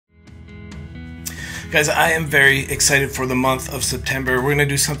Guys, I am very excited for the month of September. We're going to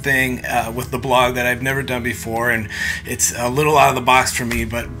do something with the blog that I've never done before, and it's a little out of the box for me,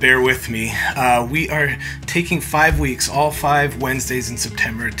 but bear with me. We are taking 5 weeks, all 5 Wednesdays in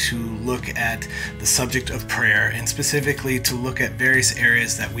September, to look at the subject of prayer, and specifically to look at various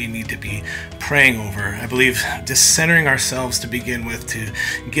areas that we need to be praying over. I believe just centering ourselves to begin with, to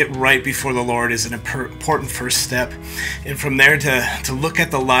get right before the Lord, is an important first step. And from there to look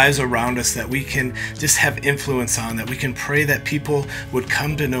at the lives around us that we can just have influence on, that we can pray that people would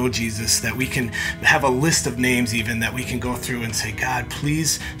come to know Jesus, that we can have a list of names even that we can go through and say, God,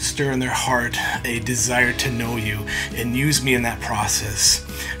 please stir in their heart a desire to know you and use me in that process.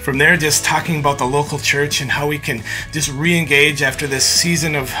 From there, just talking about the local church and how we can just re-engage after this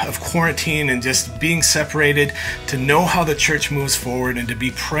season of quarantine and just being separated, to know how the church moves forward and to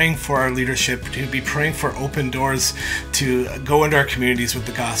be praying for our leadership, to be praying for open doors, to go into our communities with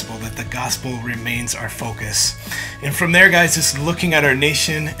the gospel, that the gospel remains our focus. And from there, guys, just looking at our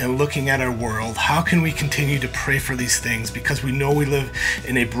nation and looking at our world, how can we continue to pray for these things? Because we know we live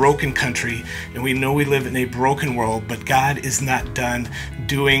in a broken country and we know we live in a broken world, but God is not done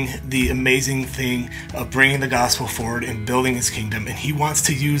doing the amazing thing of bringing the gospel forward and building his kingdom, and he wants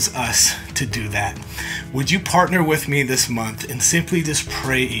to use us to do that. Would you partner with me this month and simply just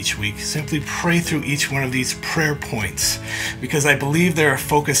pray each week? Simply pray through each one of these prayer points, because I believe they're a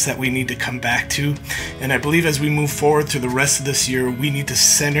focus that we need to come back to. And I believe as we move forward through the rest of this year, we need to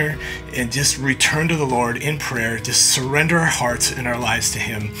center and just return to the Lord in prayer, just surrender our hearts and our lives to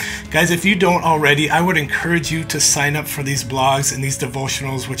him. Guys, if you don't already, I would encourage you to sign up for these blogs and these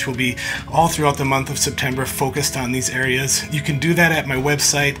devotionals, which will be all throughout the month of September focused on these areas. You can do that at my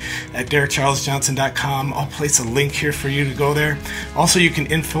website at derekcharlesjohnson.com. I'll place a link here for you to go there. Also, you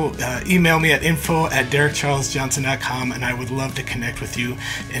can email me at info@derekcharlesjohnson.com, and I would love to connect with you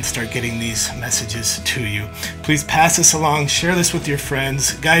and start getting these messages to you. Please pass this along, share this with your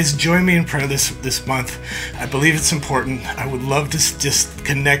friends. Guys, join me in prayer this month. I believe it's important. I would love to just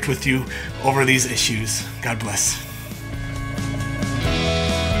connect with you over these issues. God bless.